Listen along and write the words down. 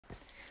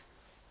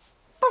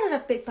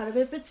Bada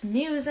bip, it's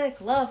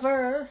music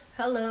lover.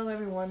 Hello,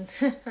 everyone.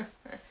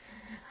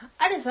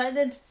 I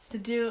decided to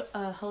do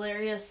a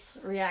hilarious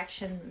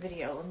reaction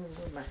video. Let me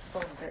move my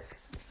phone a bit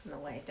because it's in the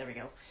way. There we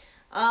go.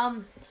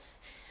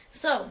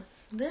 So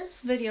this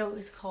video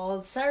is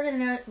called Saturday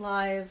Night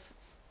Live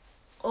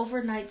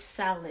Overnight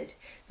Salad.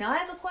 Now I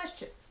have a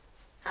question.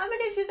 How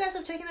many of you guys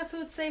have taken a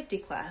food safety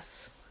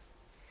class?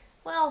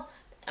 Well,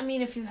 I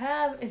mean, if you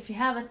haven't,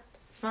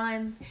 it's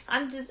fine.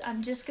 I'm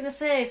just gonna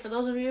say, for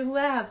those of you who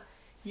have,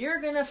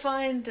 you're gonna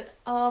find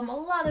a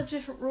lot of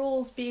different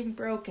rules being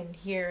broken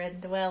here,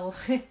 and well,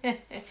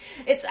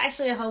 it's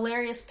actually a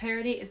hilarious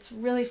parody. It's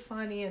really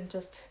funny and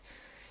just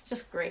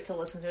great to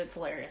listen to. It's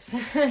hilarious.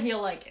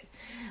 You'll like it.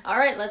 All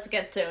right, let's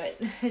get to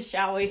it,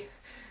 shall we?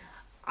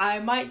 I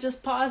might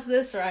just pause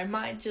this, or I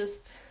might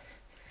just,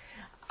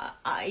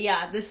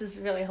 yeah, this is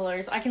really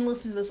hilarious. I can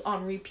listen to this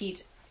on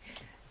repeat.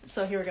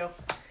 So here we go.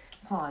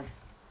 Pause.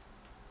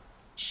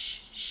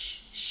 Shh, shh,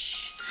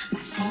 shh. My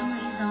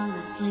family's all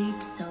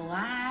asleep, so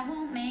I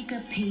won't make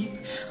a peep.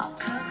 I'll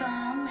cook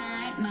all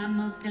night my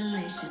most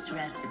delicious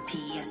recipe.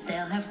 Yes,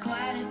 they'll have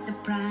quite a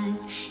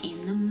surprise.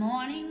 In the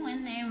morning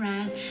when they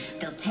rise,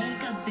 they'll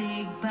take a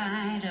big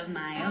bite of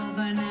my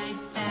overnight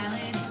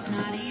salad. It's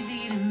not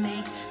easy to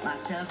make,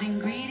 lots of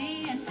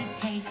ingredients it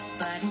takes,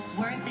 but it's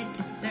worth it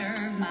to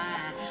serve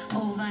my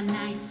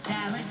overnight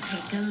salad.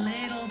 Take a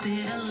little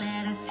bit of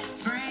lettuce,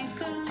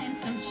 sprinkle in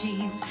some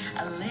cheese,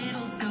 a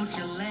little scotch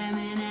of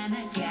lemon, and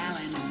a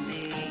gallon of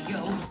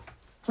mayo.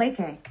 Play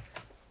K.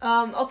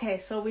 Okay,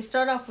 so we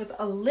start off with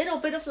a little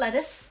bit of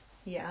lettuce.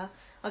 Yeah.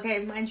 Okay,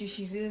 mind you,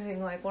 she's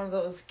using like one of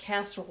those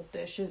casserole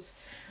dishes.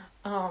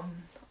 A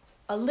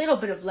little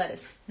bit of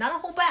lettuce. Not a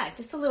whole bag,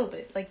 just a little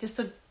bit. Like just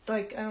I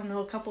don't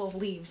know, a couple of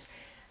leaves.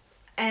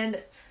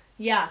 And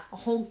yeah, a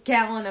whole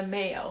gallon of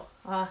mayo.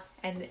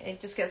 And it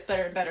just gets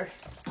better and better.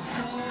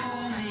 So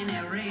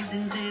many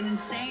raisins and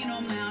insane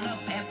amount of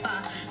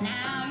pepper.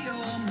 Now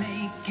you're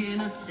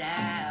making a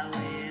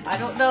salad. I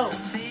don't know.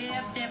 50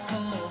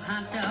 full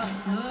hot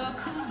dogs. Look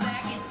who's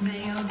back. It's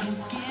mayo. Don't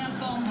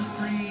skimp on the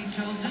free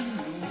chosen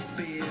root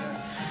beer.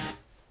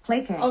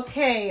 Play K.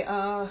 Okay,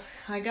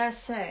 I gotta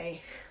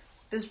say,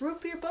 does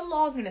root beer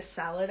belong in a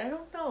salad? I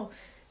don't know.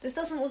 This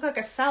doesn't look like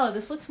a salad.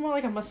 This looks more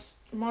like a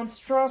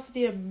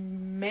monstrosity of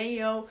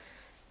mayo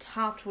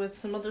topped with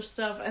some other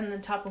stuff and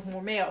then topped with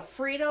more mayo.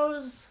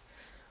 Fritos?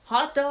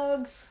 Hot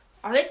dogs?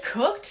 Are they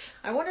cooked?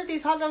 I wonder if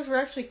these hot dogs were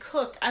actually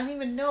cooked. I don't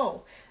even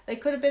know. They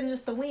could have been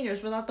just the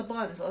wieners without the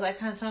buns. Oh, that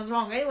kind of sounds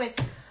wrong. Anyways,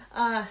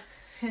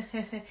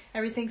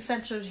 everything's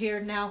censored here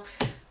now.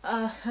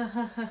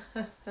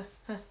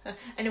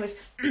 Anyways,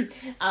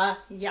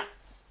 yeah.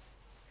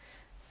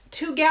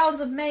 2 gallons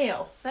of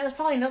mayo. That is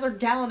probably another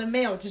gallon of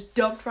mayo just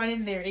dumped right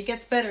in there. It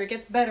gets better. It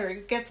gets better.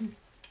 It gets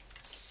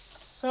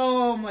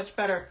so much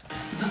better.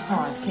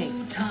 Pause. K.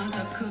 Tons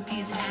of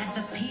cookies at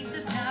the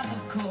pizza top,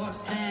 of course.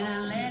 Then I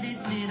let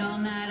it sit all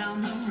night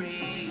on the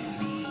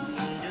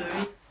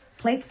radiator.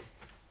 Play.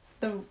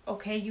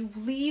 Okay, you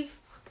leave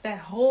that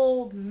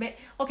whole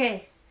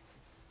okay.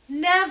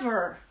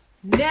 Never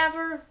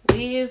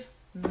leave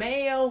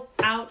mayo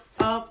out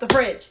of the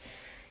fridge.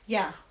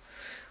 Yeah,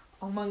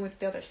 along with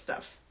the other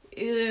stuff.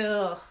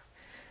 Ew.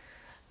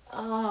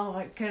 Oh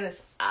my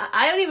goodness.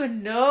 I don't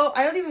even know.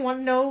 I don't even want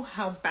to know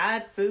how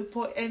bad the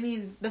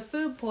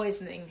food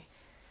poisoning.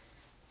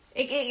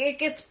 It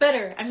gets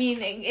better. I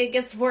mean, it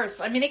gets worse.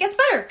 I mean, it gets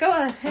better. Go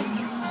on. In the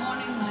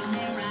morning when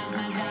they rise,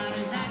 my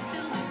daughter's eyes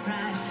fill with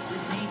pride.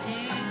 When they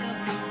take a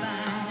big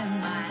bite of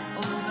my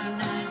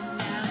overnight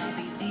salad,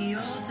 be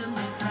the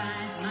ultimate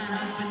prize. My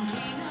husband,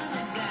 king of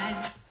the guys.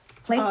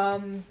 Play.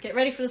 Get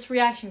ready for this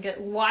reaction.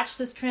 Watch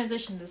this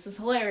transition. This is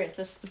hilarious.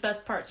 This is the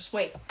best part. Just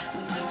wait.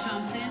 With the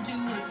chunks into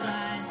a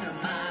slice of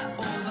my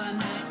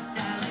overnight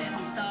salad.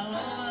 It's all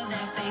over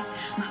their face.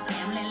 My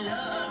family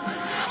loves it.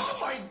 Oh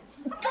my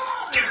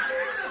God!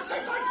 This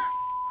tastes like...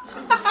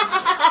 What the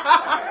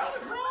hell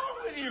is wrong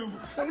with you?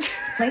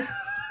 Play.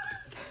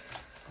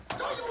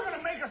 Thought you were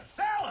gonna make a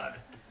salad.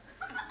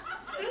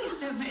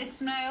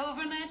 It's my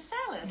overnight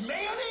salad.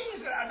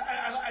 Mayonnaise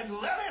and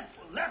lettuce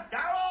left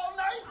out all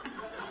night?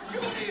 You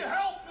need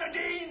help,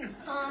 Nadine!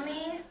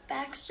 Mommy,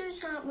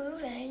 Baxter's not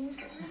moving.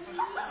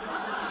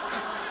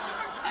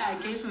 I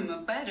gave him a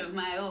bite of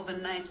my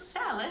overnight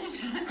salad.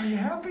 Are you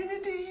happy,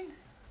 Nadine?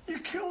 You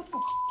killed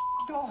the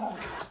dog.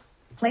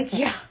 Play K.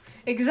 Yeah,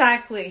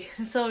 exactly.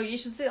 So you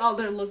should see all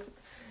their look.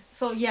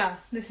 So yeah,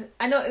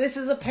 I know this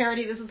is a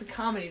parody. This is a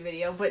comedy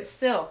video, but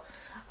still,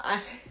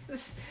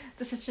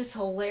 this is just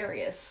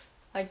hilarious.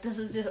 Like, this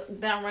is just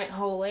downright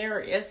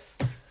hilarious.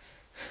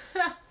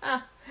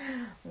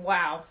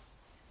 Wow.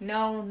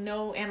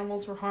 No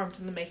animals were harmed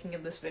in the making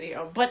of this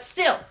video, but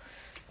still.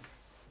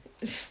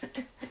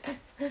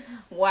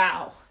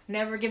 Wow.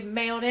 Never give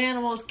mayo to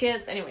animals,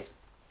 kids. Anyways,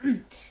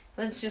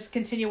 let's just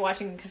continue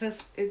watching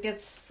because it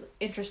gets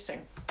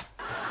interesting.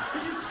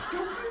 Are you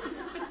stupid?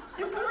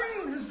 Your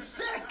brain is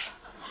sick.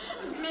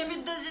 Maybe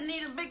it doesn't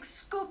need a big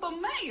scoop of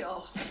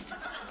mayo.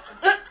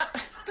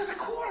 There's a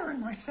quarter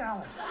in my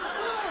salad.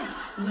 Why?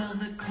 Well,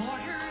 the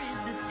quarter is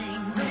the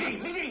thing.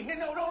 Nadine,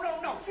 no,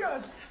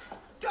 Just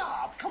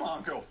stop. Come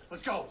on, girls.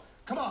 Let's go.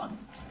 Come on.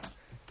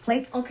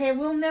 Plate. Okay,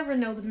 we'll never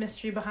know the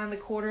mystery behind the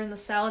quarter in the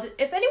salad.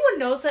 If anyone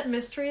knows that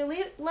mystery,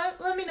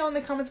 let me know in the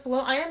comments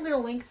below. I am going to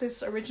link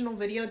this original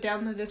video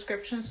down in the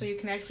description so you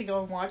can actually go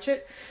and watch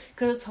it,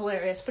 because it's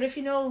hilarious. But if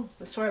you know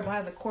the story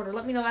behind the quarter,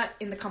 let me know that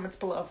in the comments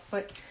below.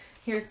 But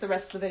here's the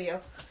rest of the video.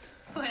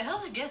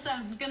 Well, I guess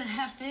I'm gonna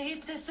have to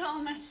eat this all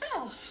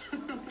myself.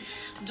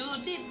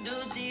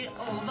 Doody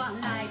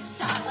overnight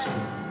salad.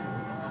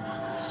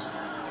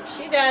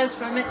 She dies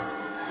from it.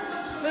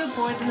 Food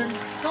poisoning.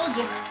 Told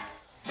you.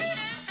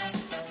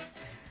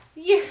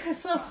 Yeah,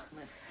 so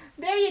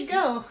there you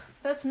go.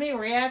 That's me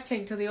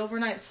reacting to the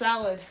overnight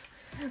salad.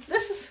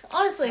 This is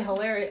honestly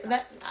hilarious.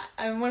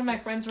 One of my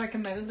friends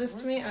recommended this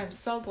to me, and I'm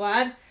so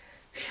glad.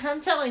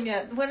 I'm telling you,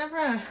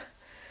 whenever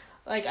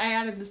I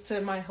added this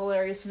to my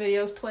hilarious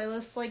videos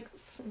playlist,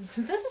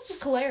 this is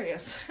just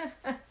hilarious.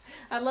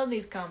 I love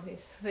these comedy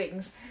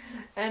things,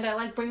 and I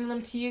like bringing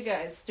them to you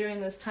guys during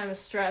this time of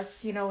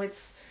stress. You know,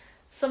 it's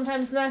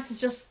sometimes nice to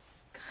just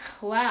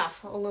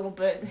laugh a little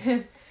bit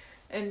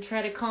and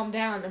try to calm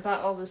down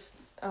about all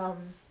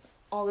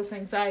this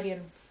anxiety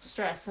and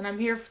stress. And I'm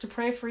here to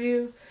pray for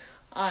you.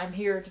 I'm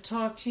here to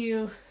talk to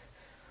you.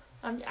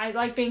 I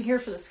like being here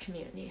for this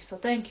community, so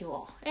thank you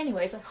all.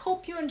 Anyways, I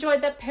hope you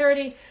enjoyed that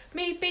parody.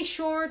 Be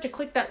sure to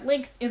click that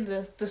link in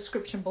the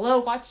description below.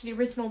 Watch the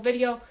original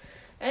video.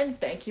 And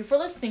thank you for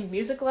listening.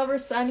 Music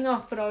lovers signing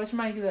off, but always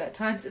remind you that at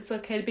times it's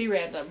okay to be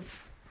random.